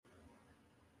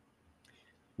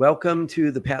Welcome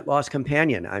to the Pet Loss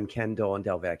Companion. I'm Ken Dolan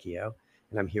Del Vecchio,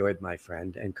 and I'm here with my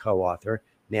friend and co-author,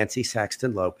 Nancy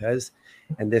Saxton Lopez.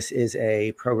 And this is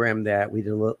a program that we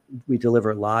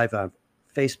deliver live on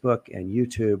Facebook and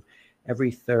YouTube every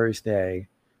Thursday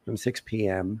from 6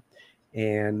 p.m.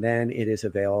 And then it is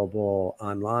available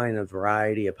online, a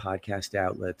variety of podcast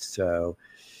outlets. So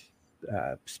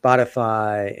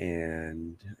Spotify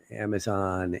and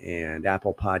Amazon and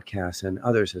Apple Podcasts and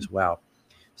others as well.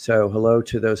 So hello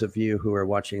to those of you who are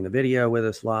watching the video with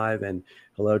us live, and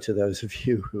hello to those of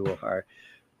you who are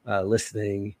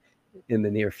listening in the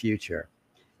near future.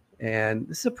 And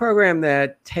this is a program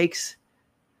that takes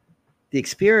the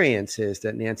experiences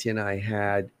that Nancy and I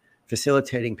had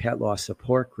facilitating pet loss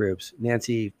support groups,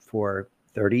 Nancy for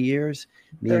 30 years,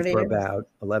 me for about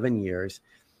 11 years.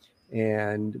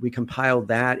 And we compiled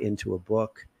that into a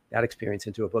book, that experience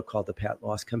into a book called The Pet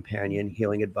Loss Companion,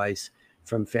 Healing Advice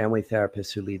from Family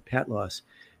Therapists Who Lead Pet Loss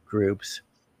Groups.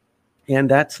 And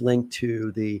that's linked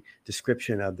to the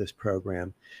description of this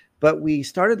program. But we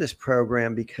started this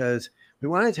program because we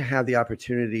wanted to have the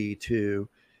opportunity to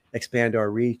expand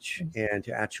our reach and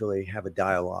to actually have a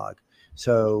dialogue.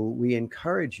 So we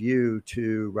encourage you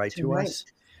to write to us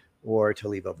or to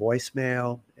leave a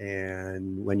voicemail.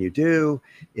 And when you do,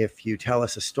 if you tell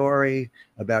us a story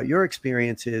about your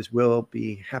experiences, we'll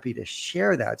be happy to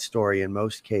share that story in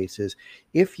most cases,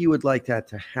 if you would like that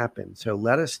to happen. So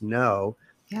let us know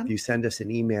if you send us an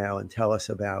email and tell us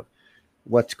about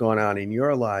what's going on in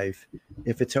your life,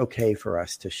 if it's okay for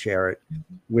us to share it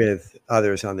with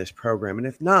others on this program. And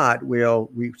if not, we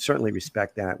certainly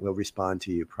respect that. We'll respond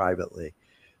to you privately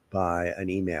by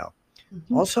an email.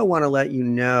 Also want to let you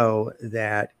know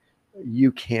that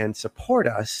you can support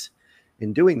us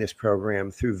in doing this program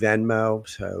through Venmo.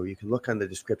 So you can look on the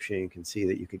description. You can see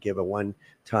that you could give a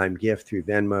one-time gift through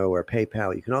Venmo or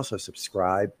PayPal. You can also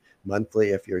subscribe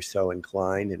monthly if you're so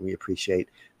inclined, and we appreciate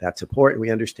that support.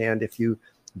 We understand if you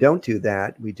don't do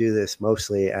that, we do this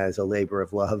mostly as a labor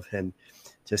of love and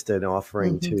just an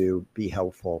offering to be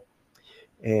helpful.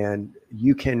 And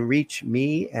you can reach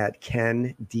me at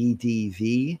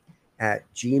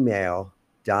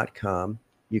kenddv@gmail.com.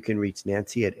 You can reach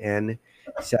Nancy at N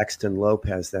Saxton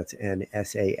Lopez, that's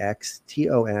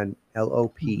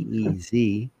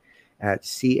NSAXTONLOPEZ at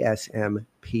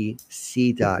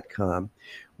CSMPC.com.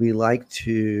 We like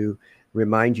to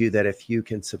remind you that if you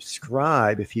can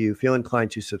subscribe, if you feel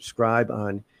inclined to subscribe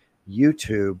on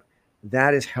YouTube,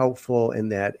 that is helpful in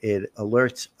that it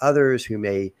alerts others who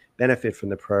may benefit from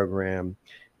the program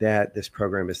that this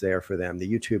program is there for them.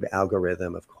 The YouTube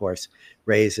algorithm, of course,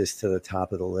 raises to the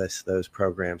top of the list those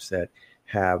programs that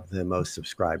have the most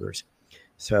subscribers.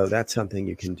 So that's something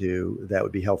you can do that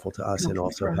would be helpful to us and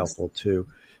also helpful to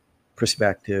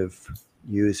prospective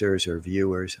users or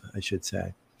viewers, I should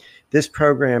say. This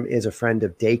program is a friend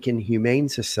of Dakin Humane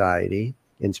Society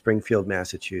in Springfield,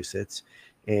 Massachusetts.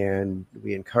 And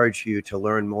we encourage you to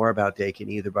learn more about Dakin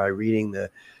either by reading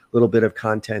the little bit of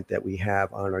content that we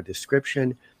have on our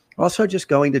description. Also, just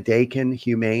going to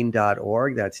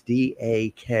dakinhumane.org. That's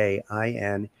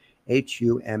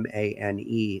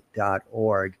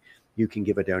DAKINHUMANE.org. You can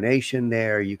give a donation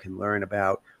there. You can learn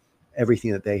about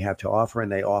everything that they have to offer,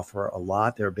 and they offer a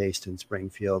lot. They're based in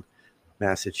Springfield,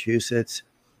 Massachusetts.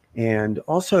 And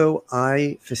also,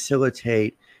 I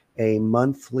facilitate a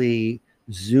monthly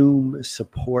Zoom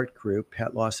support group,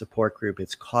 pet loss support group.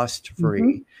 It's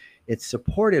cost-free. It's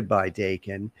supported by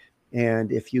Dakin.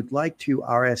 And if you'd like to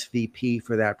RSVP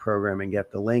for that program and get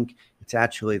the link, it's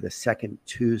actually the second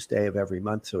Tuesday of every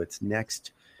month. So it's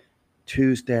next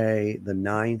Tuesday, the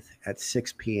 9th at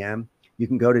 6 p.m. You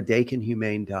can go to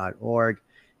dakinhumane.org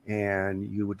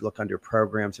and you would look under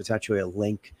programs. It's actually a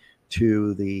link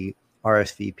to the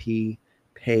RSVP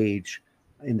page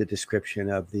in the description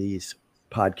of these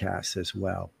podcasts as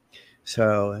well.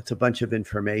 So it's a bunch of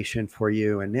information for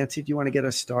you. And Nancy, do you want to get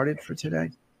us started for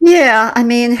today? Yeah, I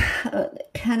mean,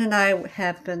 Ken and I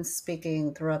have been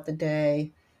speaking throughout the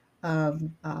day of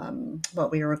what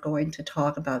we were going to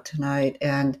talk about tonight.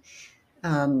 And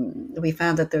we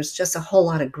found that there's just a whole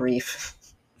lot of grief,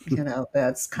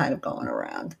 that's kind of going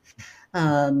around.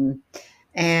 And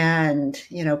Ken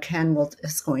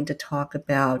is going to talk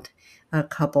about a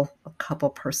couple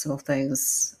personal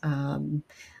things.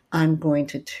 I'm going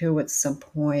to too at some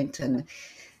point, and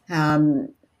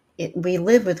we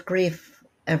live with grief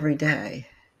every day.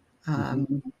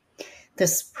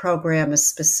 This program is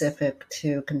specific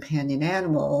to companion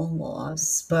animal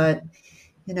loss, but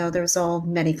there's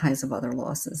many kinds of other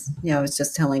losses. I was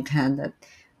just telling Ken that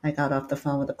I got off the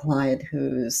phone with a client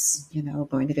who's,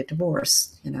 going to get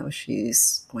divorced.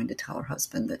 She's going to tell her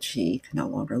husband that she can no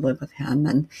longer live with him,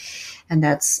 and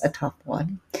that's a tough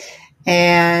one.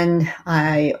 And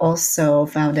I also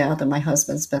found out that my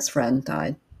husband's best friend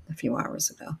died a few hours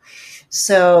ago.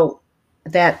 So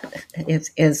that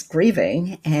is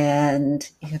grieving. And,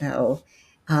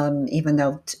 even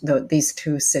though these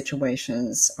two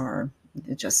situations are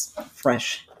just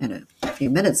fresh in a few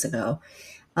minutes ago,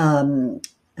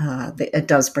 it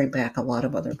does bring back a lot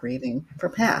of other grieving for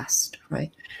past,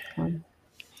 right?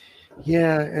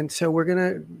 Yeah, and so we're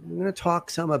gonna talk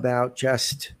some about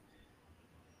just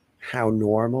how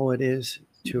normal it is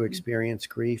to experience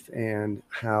grief and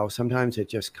how sometimes it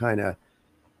just kind of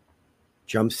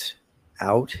jumps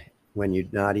out when you're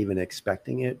not even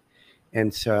expecting it.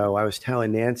 And so I was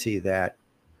telling Nancy that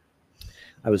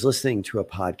I was listening to a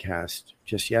podcast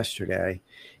just yesterday,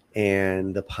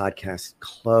 and the podcast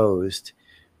closed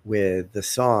with the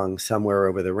song Somewhere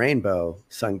Over the Rainbow,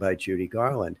 sung by Judy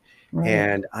Garland. Right.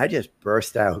 And I just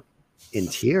burst out in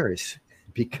tears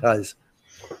because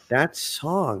that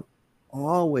song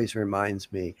always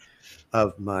reminds me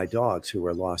of my dogs who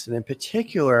were lost. And in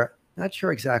particular, not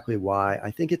sure exactly why.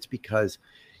 I think it's because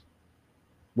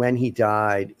when he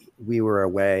died, we were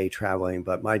away traveling,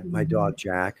 but my dog,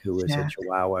 Jack, who was a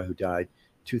Chihuahua who died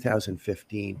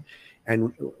 2015.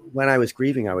 And when I was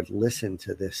grieving, I would listen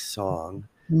to this song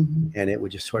and it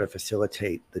would just sort of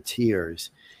facilitate the tears.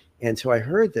 And so I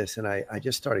heard this and I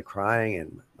just started crying,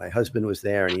 and my husband was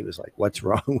there and he was like, "What's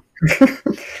wrong?"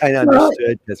 I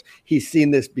understood because he's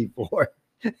seen this before.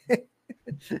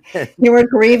 You were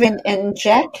grieving and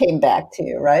Jack came back to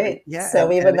you, right? Yeah.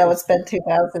 So even though it's been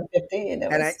 2015,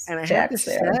 I have to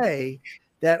say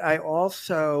that I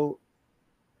also,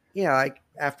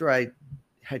 after I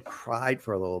had cried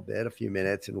for a little bit, a few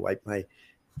minutes, and wiped my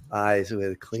eyes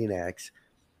with a Kleenex,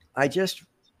 I just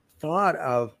thought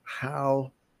of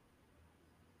how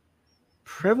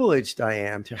privileged I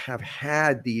am to have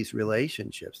had these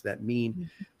relationships that mean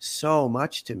so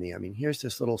much to me. I mean, here's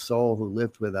this little soul who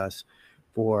lived with us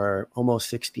for almost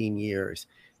 16 years,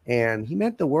 and he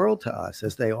meant the world to us,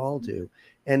 as they all do.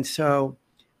 And so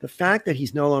the fact that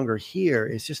he's no longer here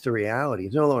is just a reality.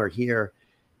 He's no longer here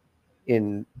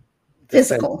in the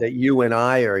sense that you and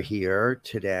I are here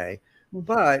today,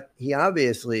 but he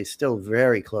obviously is still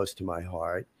very close to my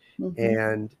heart.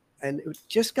 And it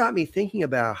just got me thinking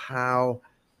about how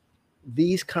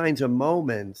these kinds of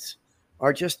moments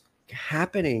are just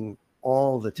happening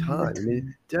all the time. I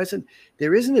mean,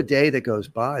 there isn't a day that goes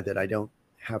by that I don't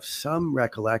have some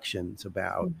recollections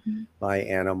about my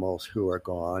animals who are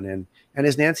gone. And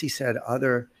as Nancy said,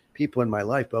 other people in my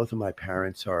life, both of my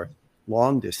parents are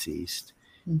long deceased,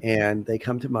 and they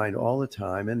come to mind all the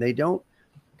time, and they don't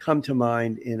come to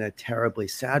mind in a terribly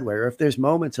sad way. Or if there's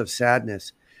moments of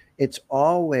sadness, it's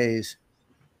always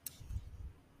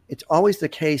the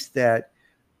case that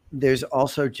there's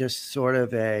also just sort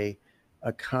of a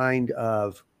kind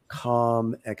of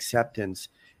calm acceptance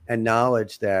and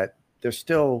knowledge that they're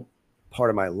still part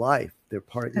of my life. They're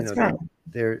part,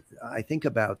 I think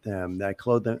about them,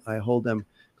 I hold them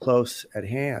close at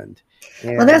hand.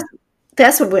 And well,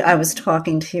 that's what I was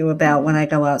talking to you about when I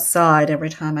go outside. Every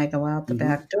time I go out the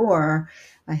back door,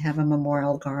 I have a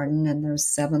memorial garden, and there's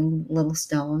 7 little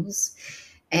stones,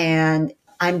 and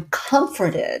I'm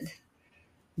comforted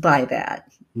by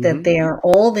that they're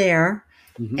all there.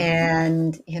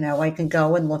 And, I can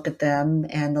go and look at them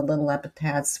and the little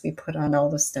epitaphs we put on all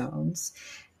the stones.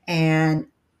 And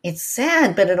it's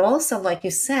sad, but it also, like you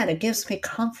said, it gives me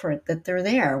comfort that they're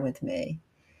there with me,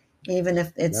 even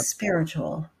if it's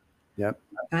spiritual. Yep.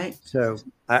 Right. So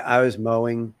I was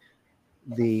mowing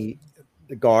the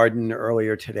garden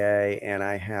earlier today, and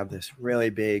I have this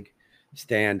really big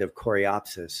stand of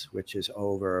Coreopsis, which is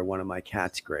over one of my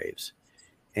cat's graves.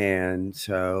 And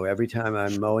so every time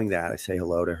I'm mowing that, I say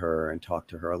hello to her and talk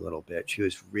to her a little bit. She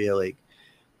was really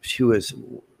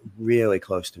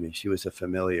close to me. She was a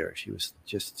familiar. She was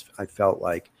just, I felt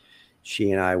like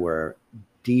she and I were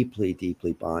deeply,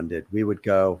 deeply bonded. We would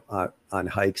go on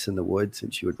hikes in the woods,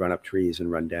 and she would run up trees and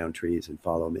run down trees and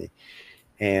follow me.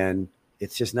 And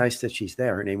it's just nice that she's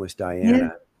there. Her name was Diana.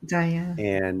 Yeah,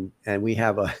 Diana. And we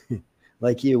have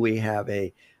like you, we have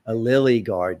a lily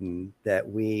garden that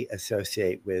we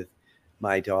associate with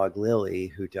my dog Lily,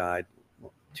 who died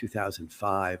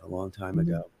 2005, a long time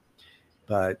ago.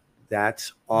 But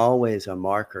that's always a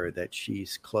marker that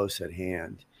she's close at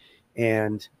hand.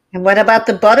 And what about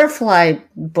the butterfly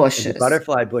bushes? The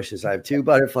butterfly bushes. I have 2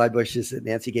 butterfly bushes that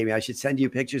Nancy gave me. I should send you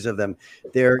pictures of them.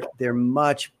 They're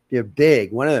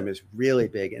big. One of them is really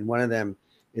big, and one of them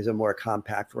is a more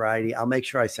compact variety. I'll make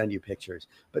sure I send you pictures.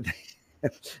 But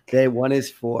they one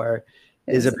is for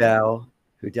Isabel,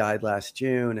 who died last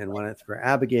June, and one is for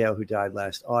Abigail, who died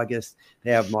last August.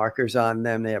 They have markers on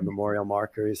them. They have memorial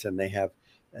markers, and they have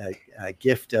a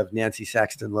gift of Nancy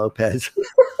Saxton Lopez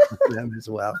on them as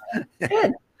well.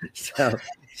 Good. So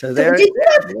So there. did you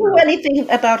ever do anything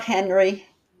about Henry,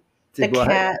 the Did what?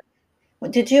 cat?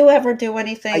 Did you ever do I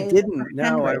anything for didn't.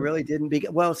 No, I Henry? really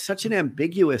didn't. Well, it's such an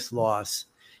ambiguous loss.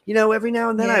 Every now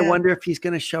and then I Yeah, wonder if he's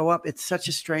going to show up. It's such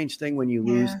a strange thing when you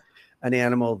lose yeah, an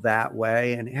animal that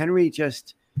way. And Henry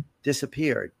just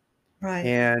disappeared. right.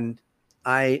 And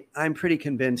I'm pretty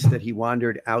convinced that he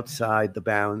wandered outside the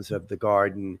bounds of the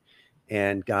garden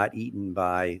and got eaten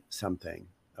by something,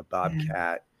 a Yeah.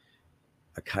 bobcat,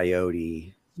 a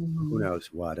coyote, who Mhm.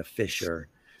 knows what, a fisher.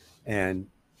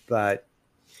 But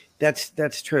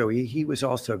that's true. He was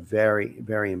also very,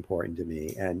 very important to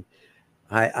me. And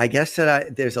I guess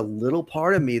that there's a little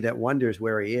part of me that wonders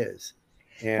where he is.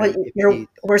 Well, And if he's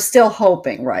we're still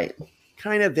hoping, right?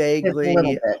 kind of Just a little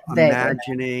vaguely bit, vaguely.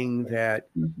 imagining that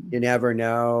Mhm. you never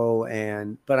know.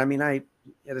 But I mean, at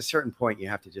a certain point, you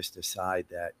have to just decide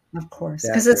that Of course, that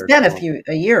because it's there's been no,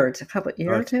 a year, it's a couple oh,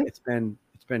 year or two. it's been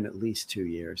at least 2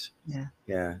 years. Yeah.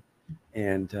 Yeah.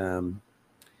 And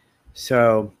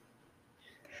so,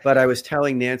 but I was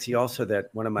telling Nancy also that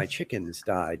one of my chickens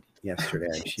died yesterday.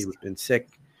 Jeez. She'd been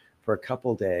sick for a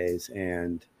couple days,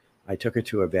 and I took her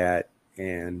to a vet.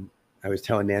 And I was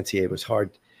telling Nancy it was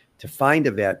hard to find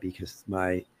a vet because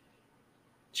my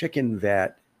chicken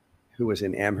vet, who was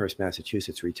in Amherst,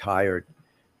 Massachusetts, retired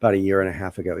about a year and a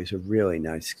half ago. He's a really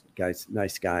nice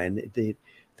guy. And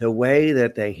the way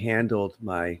that they handled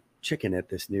my chicken at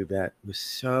this new vet was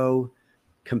so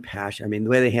compassionate. I mean, the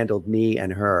way they handled me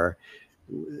and her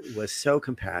was so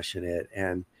compassionate.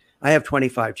 And I have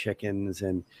 25 chickens,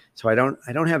 and so I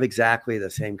don't have exactly the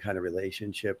same kind of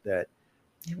relationship that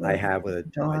You I would have with a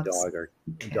dogs, dog or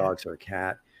cat. dogs or a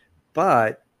cat.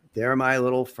 But they're my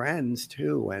little friends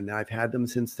too, and I've had them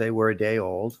since they were a day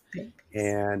old,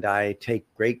 and I take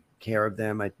great care of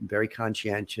them. I'm very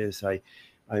conscientious. I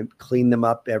clean them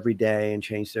up every day and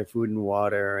change their food and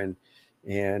water,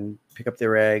 and pick up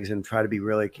their eggs and try to be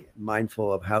really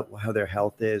mindful of how their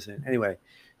health is. And anyway,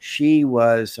 she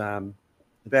was the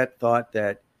vet thought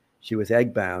that she was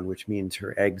egg bound, which means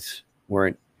her eggs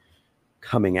weren't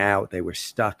coming out; they were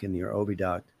stuck in your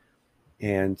oviduct.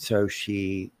 And so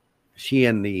she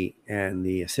and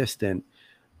the assistant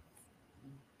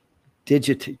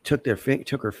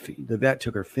the vet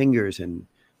took her fingers and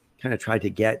kind of tried to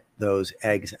get those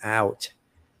eggs out,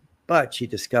 but she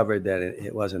discovered that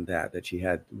it wasn't that she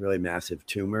had really massive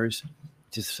tumors,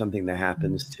 just something that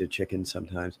happens to chickens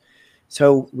sometimes.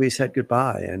 So we said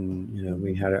goodbye, and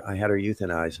I had her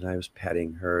euthanized, and I was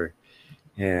petting her,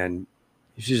 and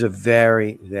she's a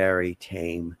very, very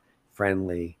tame,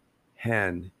 friendly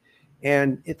hen.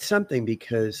 And it's something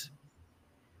because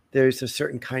there's a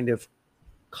certain kind of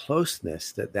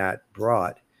closeness that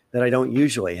brought that I don't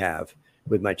usually have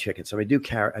with my chickens. So I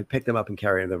pick them up and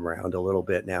carry them around a little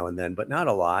bit now and then, but not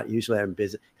a lot. Usually I'm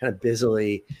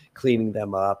busily cleaning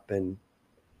them up, and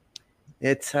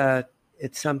it's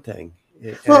something.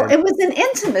 Well, And it was an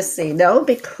intimacy, though, yeah,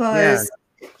 because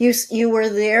you were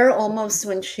there almost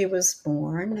when she was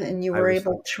born, and you I were was,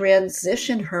 able to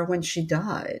transition her when she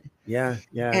died. yeah,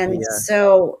 And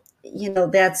so,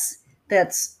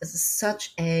 that's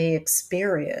such a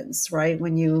experience, right?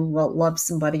 When you love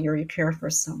somebody or you care for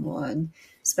someone,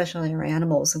 especially our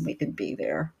animals, and we can be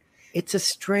there. it's a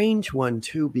strange one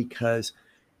too, because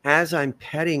as I'm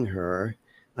petting her,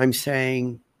 I'm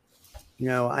saying,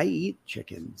 I eat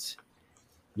chickens,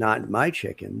 not my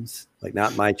chickens, like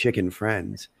not my chicken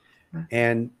friends.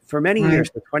 And for many Right. years,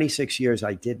 for 26 years,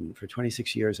 I didn't. For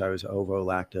 26 years, I was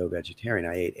ovo-lacto vegetarian.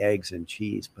 I ate eggs and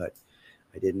cheese, but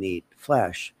I didn't eat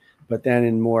flesh. But then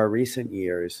in more recent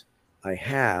years, I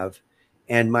have.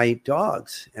 And my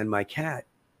dogs and my cat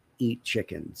eat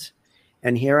chickens.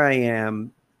 And here I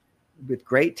am with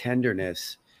great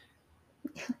tenderness,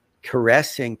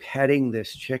 caressing, petting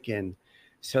this chicken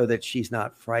so that she's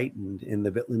not frightened in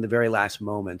the very last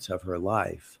moments of her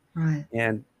life. Right.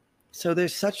 And so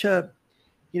there's such a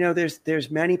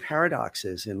there's many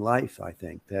paradoxes in life, I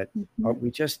think, that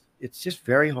Mhm. it's just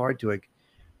very hard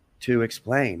to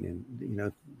explain.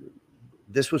 And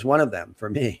this was one of them for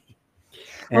me.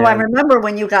 Well, I And remember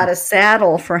when you got a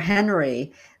saddle for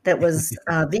Henry that was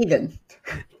vegan.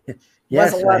 Wasn't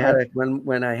yes, I had leather.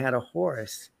 when I had a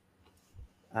horse,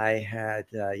 I had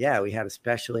we had a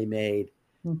specially made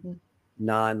Mhm.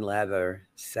 non-leather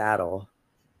saddle,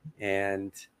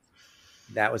 and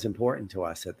that was important to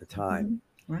us at the time. Mhm.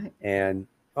 Right. And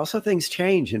also things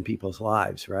change in people's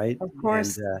lives, right? Of And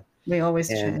course, we always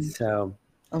and change so,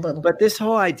 a little. but this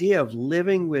whole idea of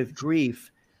living with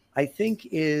grief, I think,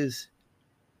 is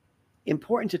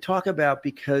important to talk about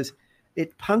because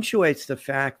it punctuates the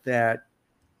fact that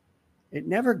it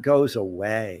never goes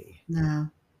away. No,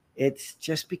 It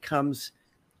just becomes,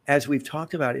 as we've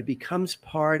talked about, it becomes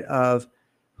part of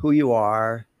who you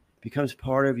are, becomes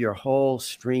part of your whole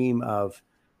stream of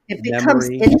it becomes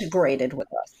memory. integrated with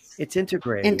us, It's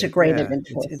integrated. integrated Yeah,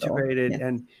 into it's us all. integrated.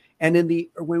 Yeah. And in the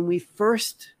when we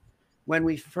first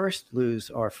lose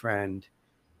our friend,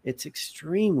 it's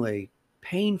extremely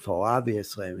painful,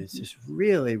 obviously. I mean, it's just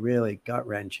really, really gut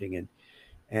wrenching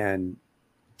and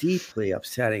deeply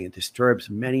upsetting. It disturbs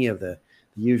many of the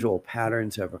usual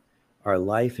patterns of our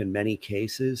life in many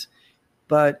cases.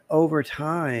 But over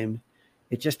time,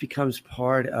 it just becomes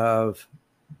part of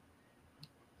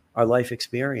our life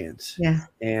experience. Yeah.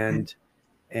 And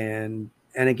and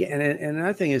again, and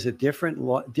another thing is that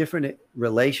different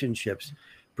relationships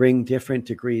bring different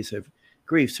degrees of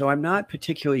grief. So I'm not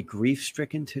particularly grief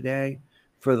stricken today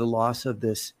for the loss of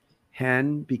this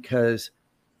hen because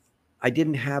I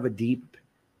didn't have a deep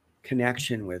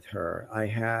connection with her. I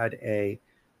had a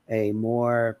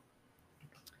more,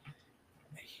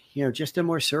 just a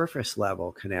more surface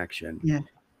level connection. Yeah.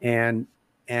 And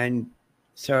and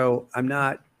so I'm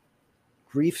not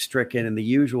grief stricken in the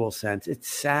usual sense. It's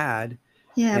sad.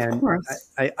 Yeah, of And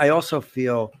course. I also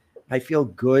I feel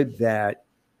good that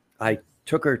I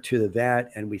took her to the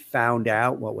vet and we found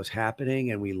out what was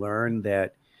happening and we learned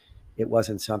that it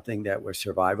wasn't something that was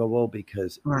survivable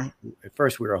because Right. at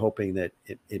first we were hoping that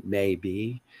it may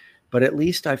be, but at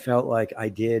least I felt like I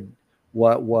did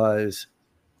what was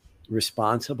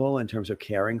responsible in terms of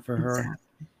caring for her.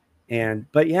 Exactly.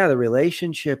 But yeah, the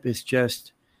relationship is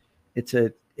just,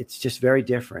 it's just very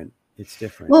different. It's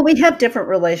different. Well, we have different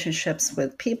relationships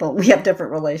with people. We have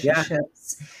different Yeah.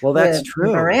 relationships Well, that's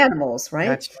with our true. animals, right?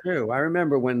 That's true. I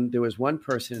remember when there was one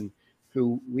person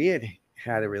who we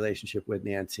had a relationship with,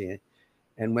 Nancy,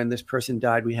 and when this person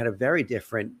died, we had a very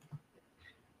different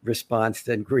response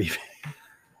than grief.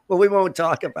 Well, we won't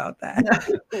talk about that.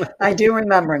 I do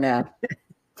remember now.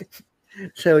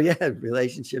 So yeah,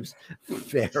 relationships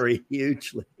vary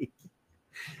hugely.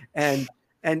 And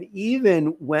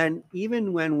even when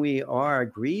we are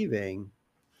grieving,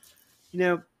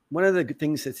 one of the good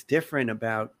things that's different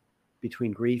about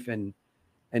between grief and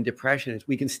depression is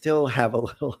we can still have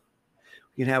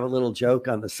we can have a little joke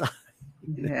on the side.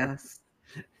 Yes.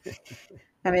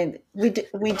 I mean, we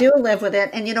do live with it.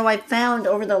 And, I found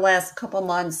over the last couple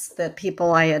months that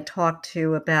people I had talked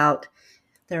to about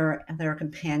their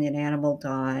companion animal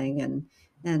dying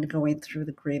and going through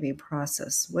the grieving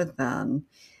process with them.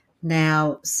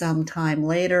 Now, sometime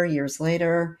later, years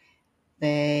later,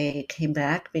 they came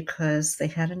back because they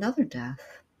had another death.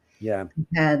 Yeah.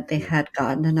 They had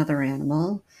gotten another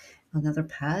animal, another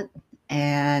pet,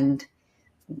 and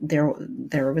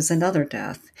there was another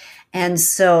death. And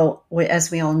so,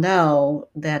 as we all know,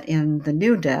 that in the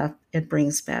new death, it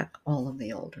brings back all of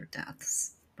the older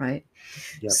deaths, right?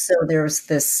 Yep. So there's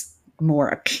this more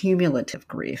accumulative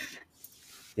grief.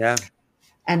 Yeah.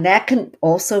 And that can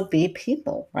also be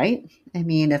people, right? I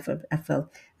mean, if a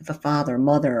father,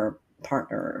 mother,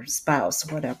 partner, spouse,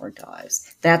 whatever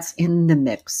dies, that's in the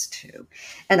mix too.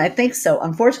 And I think so.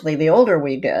 Unfortunately, the older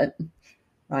we get,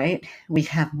 right, we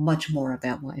have much more of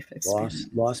that life experience.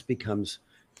 Loss becomes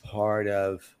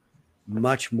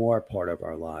much more part of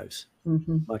our lives,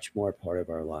 much more part of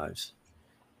our lives.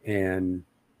 And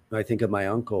I think of my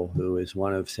uncle, who is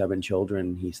one of 7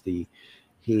 children.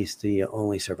 He's the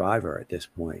only survivor at this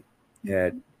point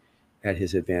at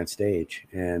his advanced age.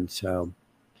 And so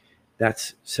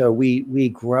we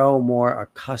grow more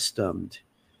accustomed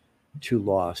to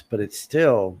loss, but it's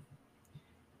still,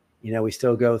 we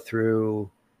still go through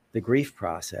the grief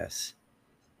process.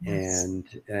 Yes.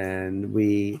 And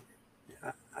we,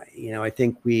 I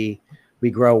think we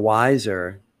grow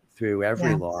wiser through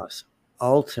every loss.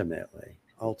 Ultimately,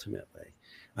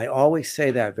 I always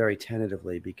say that very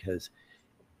tentatively because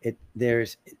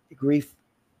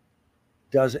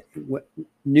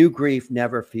new grief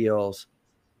never feels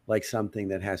like something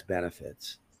that has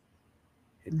benefits.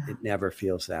 It never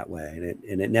feels that way,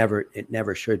 and it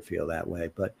never should feel that way.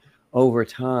 But over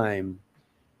time,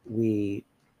 we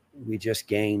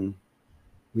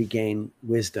gain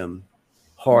wisdom,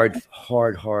 hard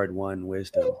won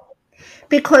wisdom,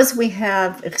 because we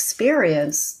have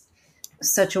experienced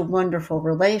such a wonderful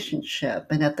relationship,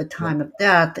 and at the time of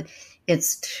death,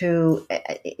 it's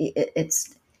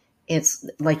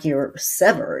like you're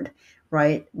severed,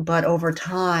 right? But over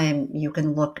time, you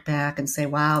can look back and say,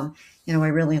 wow, I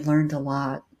really learned a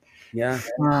lot Yeah.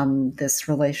 from this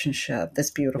relationship, this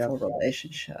Yep. beautiful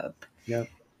relationship. Yep.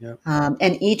 Yep.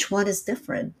 And each one is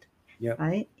different, Yep.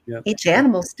 right? Yep. Each Yep.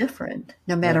 animal's different,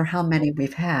 no Yep. matter how many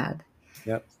we've had.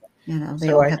 Yep. They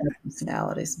So all have their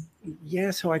personalities.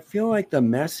 so I feel like the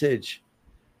message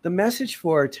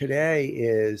for today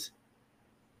is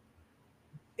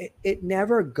it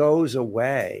never goes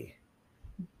away,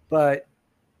 but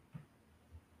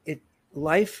it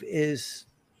life is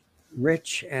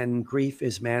rich and grief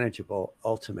is manageable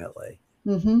ultimately.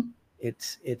 Mm-hmm.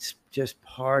 It's just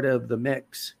part of the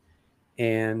mix.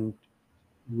 And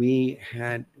we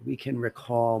can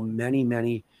recall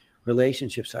many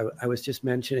relationships. I was just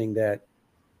mentioning that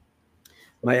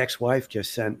my ex-wife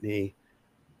just sent me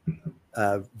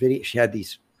a video. She had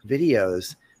these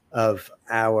videos of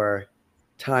our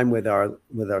time with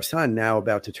our son, now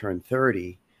about to turn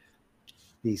 30,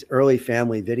 these early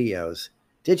family videos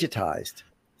digitized.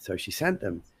 So she sent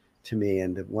them to me,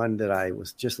 and the one that I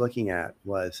was just looking at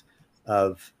was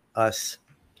of us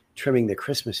trimming the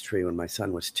Christmas tree when my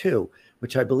son was 2,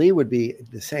 which I believe would be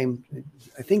the same.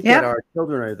 I think that Yeah, our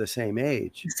children are the same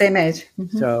age. same age.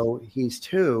 Mm-hmm. So he's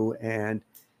 2 and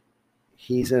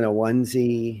he's in a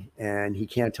onesie and he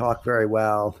can't talk very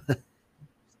well.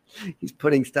 He's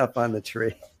putting stuff on the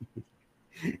tree.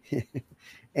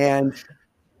 And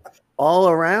all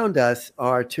around us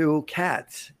are 2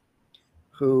 cats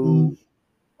who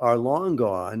are long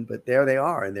gone, but there they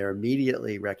are, and they're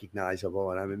immediately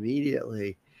recognizable. And I'm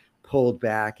immediately pulled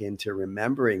back into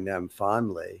remembering them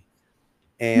fondly.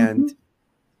 Mm-hmm. And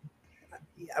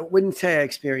I wouldn't say I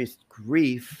experienced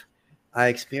grief. I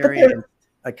But there, experienced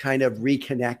a kind of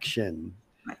reconnection.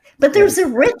 but And there's a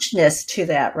richness to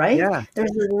that, right? yeah,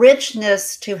 There's a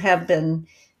richness to have been,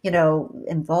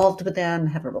 involved with them,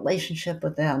 have a relationship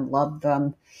with them, love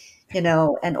them,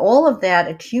 and all of that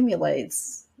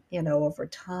accumulates, over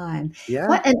time. yeah,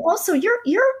 What, and also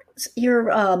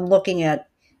you're looking at,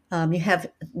 you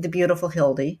have the beautiful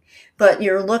Hildy, but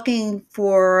you're looking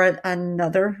for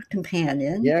another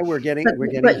companion. yeah. But We're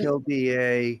getting but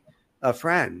Hildy a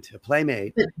friend, a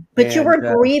playmate. but you And were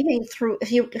grieving through.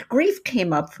 Grief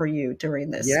came up for you during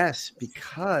this. yes,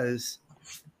 because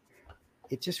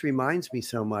it just reminds me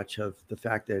so much of the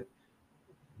fact that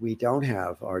we don't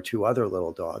have our 2 other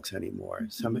little dogs anymore.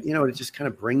 Some, it just kind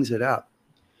of brings it up.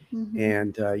 Mm-hmm.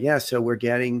 And yeah, so we're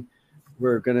going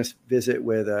to visit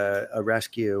with a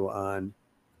rescue on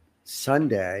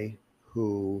Sunday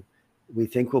who we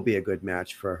think will be a good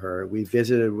match for her. We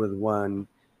visited with one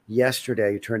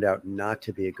yesterday who turned out not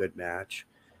to be a good match.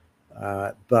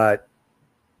 But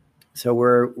so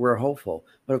we're hopeful.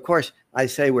 But of course, I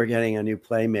say we're getting a new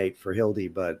playmate for Hildy,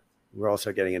 but we're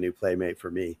also getting a new playmate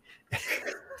for me.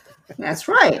 That's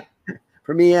right.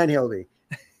 For me and Hildy.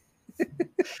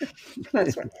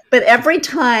 That's right. But every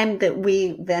time that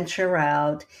we venture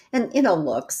out, and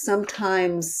look,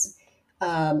 sometimes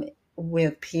um,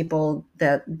 with people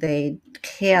that they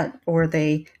can't, or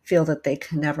they feel that they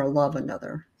can never love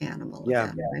another animal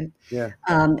Yeah, again, right? yeah,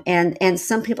 And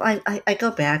some people, I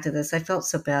go back to this. I felt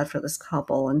so bad for this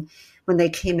couple, and when they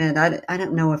came in, I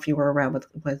don't know if you were around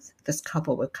with this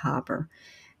couple with Copper.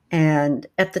 And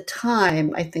at the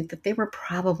time, I think that they were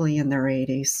probably in their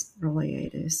 80s, early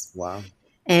 80s. wow,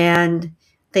 And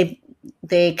they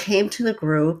they came to the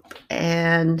group,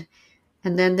 and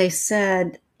then they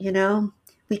said,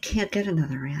 we can't get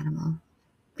another animal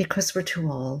because we're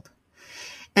too old.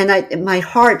 And my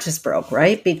heart just broke,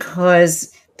 right?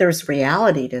 Because there's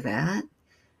reality to that,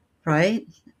 right?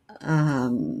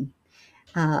 Um,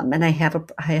 and I have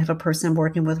a person I'm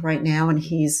working with right now, and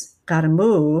he's got to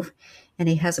move, and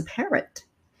he has a parrot,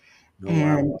 oh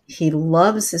wow, and he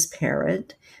loves his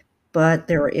parrot, but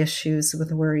there are issues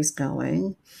with where he's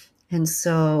going. And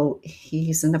so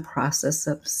he's in the process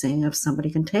of seeing if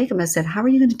somebody can take him. I said, how are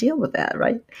you going to deal with that?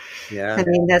 Right. I yeah,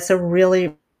 mean, that's a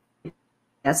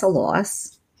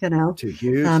loss, it's a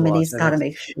huge and loss. he's And got to it's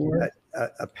make sure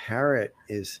a parrot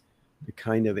is the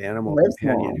kind of animal lives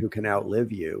companion long. who can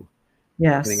outlive you,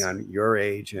 depending Yes. on your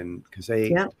age, and because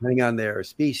Yeah. depending on their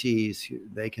species,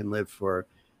 they can live for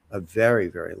a very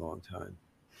long time.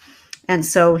 And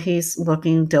so he's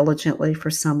looking diligently for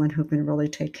someone who can really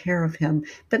take care of him.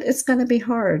 But it's going to be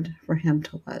hard for him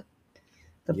to let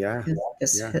Yeah,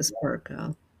 yeah, his bird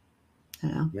go.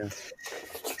 yeah,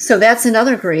 So that's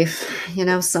another grief.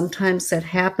 Sometimes that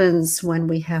happens when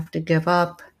we have to give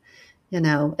up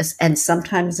and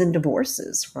sometimes in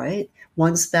divorces, right?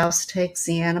 One spouse takes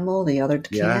the animal, the other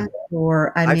Yeah. can't,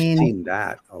 or I I've mean, seen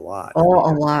that a lot. I mean, oh,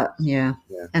 a lot, yeah.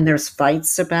 yeah. And there's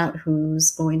fights about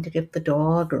who's going to get the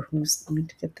dog or who's going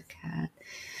to get the cat.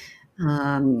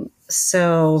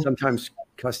 So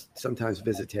Sometimes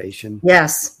visitation.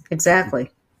 yes,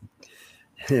 exactly.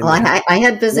 And Well, I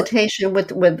had what? visitation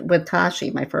with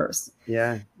Tashi, my first.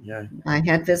 Yeah, yeah. I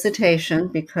had visitation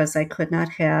because I could not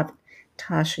have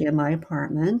Tashi in my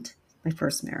apartment, my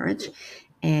first marriage.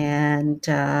 And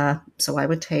so I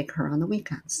would take her on the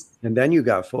weekends. And then you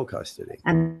got full custody.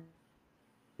 And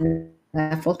I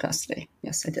had full custody.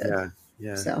 Yes, I did. Yeah,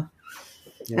 yeah, So, and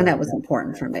yeah. that was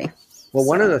important for me. Well,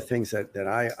 one of So, the things that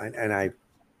I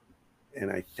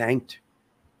thanked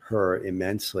her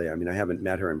immensely. I mean, I haven't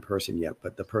met her in person yet,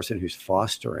 but the person who's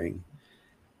fostering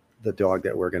the dog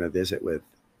that we're going to visit with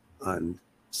on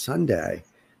Sunday,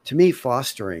 to me,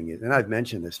 fostering, and I've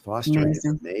mentioned this, fostering is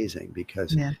amazing. amazing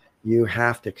because Yeah. you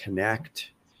have to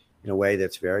connect in a way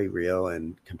that's very real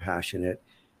and compassionate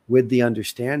with the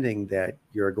understanding that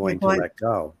you're going to let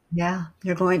go. Yeah,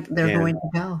 they're going And to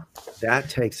go. that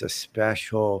takes a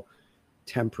special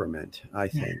temperament, I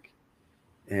Yeah. think.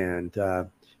 And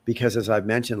because as I've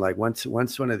mentioned, like once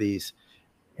one of these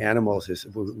animals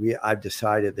I've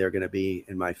decided they're going to be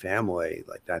in my family,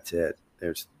 like that's it.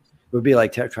 It would be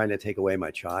like trying to take away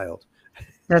my child.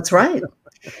 That's right.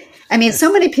 I mean,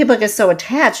 so many people get so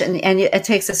attached, and it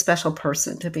takes a special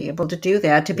person to be able to do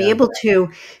that, to be Yeah. able to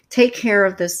take care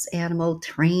of this animal,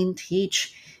 train,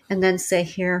 teach, and then say,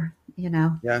 here,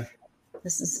 Yeah.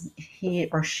 this is he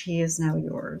or she is now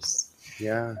yours.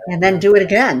 Yeah. And then do it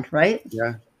again, right?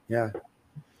 Yeah. Yeah.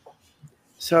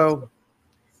 So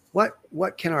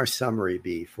what can our summary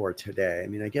be for today? I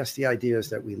mean, I guess the idea is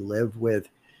that we live with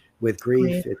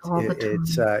grief. All the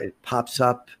time. It pops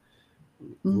up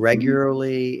Mhm.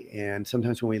 regularly, and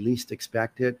sometimes when we least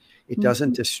expect it. It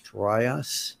doesn't Mhm. destroy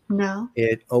us. No.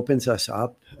 It opens us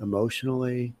up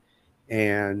emotionally,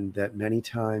 and that many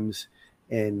times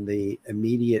in the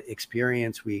immediate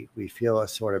experience we feel a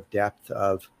sort of depth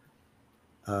of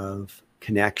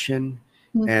connection,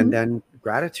 and Mhm. then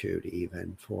gratitude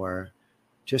even for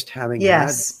just having had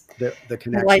Yes. the Like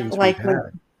connections we've like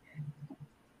had.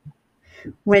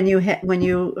 when you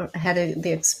had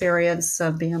the experience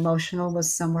of being emotional with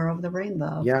Somewhere Over the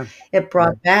Rainbow. Yeah. It Yeah.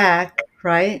 brought back,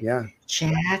 right? Yeah.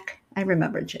 Jack. I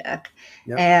remember Jack.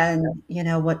 Yep. And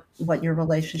what your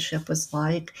relationship was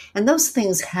like. And those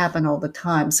things happen all the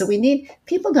time. So we need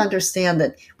people to understand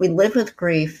that we live with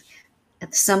grief.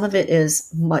 Some of it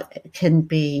can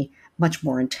be much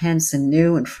more intense and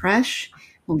new and fresh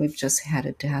when we've just had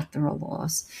a death or a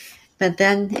loss. But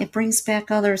then it brings back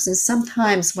others. And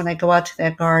sometimes when I go out to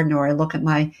that garden or I look at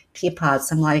my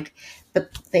teapots, I'm like,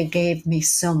 but they gave me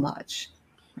so much.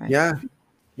 Right. Yeah.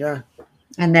 Yeah.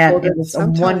 And Well, that it then was a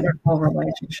sometimes wonderful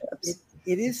relationships.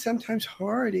 it is sometimes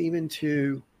hard even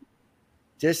to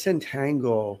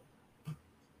disentangle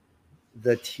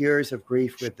the tears of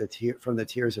grief with from the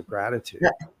tears of gratitude.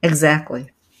 Exactly.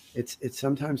 It's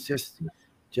sometimes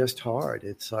just hard.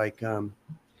 It's like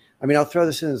I mean, I'll throw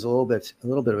this in as a little bit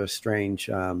of a strange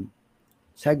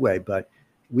segue, but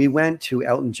we went to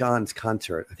Elton John's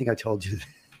concert. I think I told you that.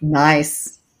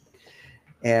 Nice.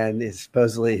 And it's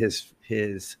supposedly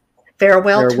his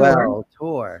Farewell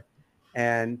tour.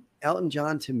 And Elton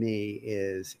John to me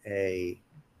is an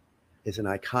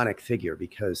iconic figure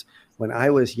because when I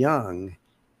was young,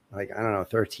 like, I don't know,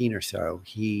 13 or so,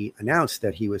 he announced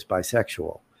that he was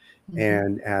bisexual. Mm-hmm.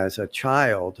 And as a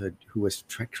child who was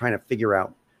trying to figure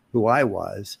out who I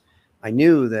was, I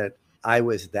knew that I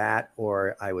was that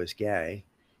or I was gay.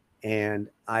 And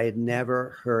I had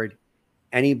never heard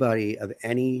anybody of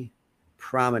any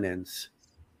prominence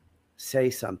say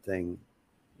something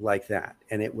like that.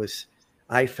 And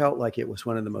I felt like it was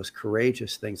one of the most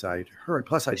courageous things I'd heard.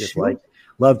 Plus, I just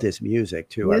loved his music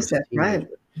too. Music, right.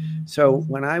 So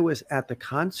when I was at the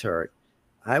concert,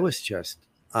 I was just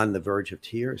on the verge of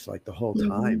tears like the whole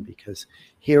time, because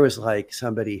here was like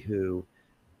somebody who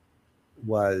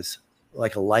was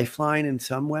like a lifeline in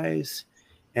some ways,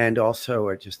 and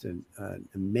also just an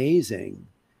amazing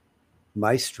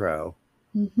maestro.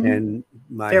 And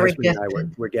my husband and I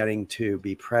were getting to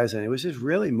be present. It was just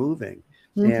really moving.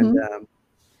 And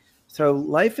so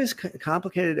life is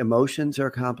complicated. Emotions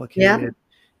are complicated.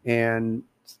 Yeah.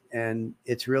 And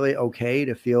it's really okay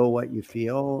to feel what you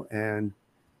feel. And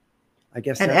I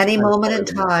guess at any moment in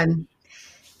time.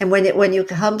 And when it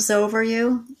comes over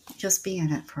you, just be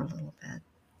in it for a little bit.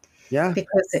 Yeah.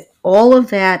 Because all of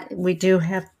that, we do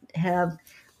have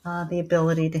the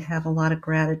ability to have a lot of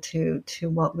gratitude to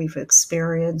what we've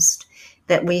experienced,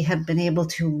 that we have been able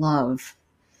to love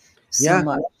so Yeah,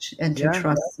 much and to yeah,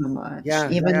 trust so much, yeah,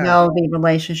 even yeah, though the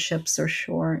relationships are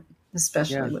short, yeah,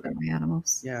 especially with our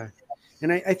animals. yeah.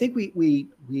 And I think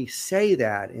we say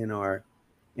that in our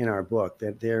book,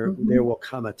 that there Hmm. will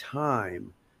come a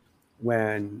time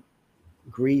when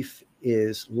grief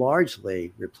is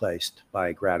largely replaced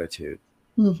by gratitude,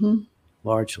 Hmm.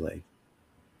 largely.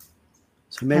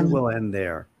 So maybe And we'll end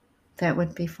there. that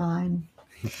would be fine.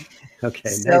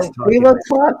 Okay, nice So we talking will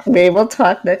talk. We will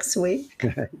talk next week.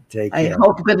 with you. Take I care.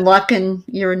 hope good luck in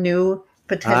your new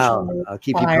potential new I'll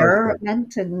keep you choir posted.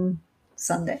 event and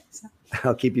Sunday. So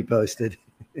I'll keep you posted.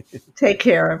 take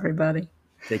care, everybody.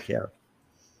 Take care.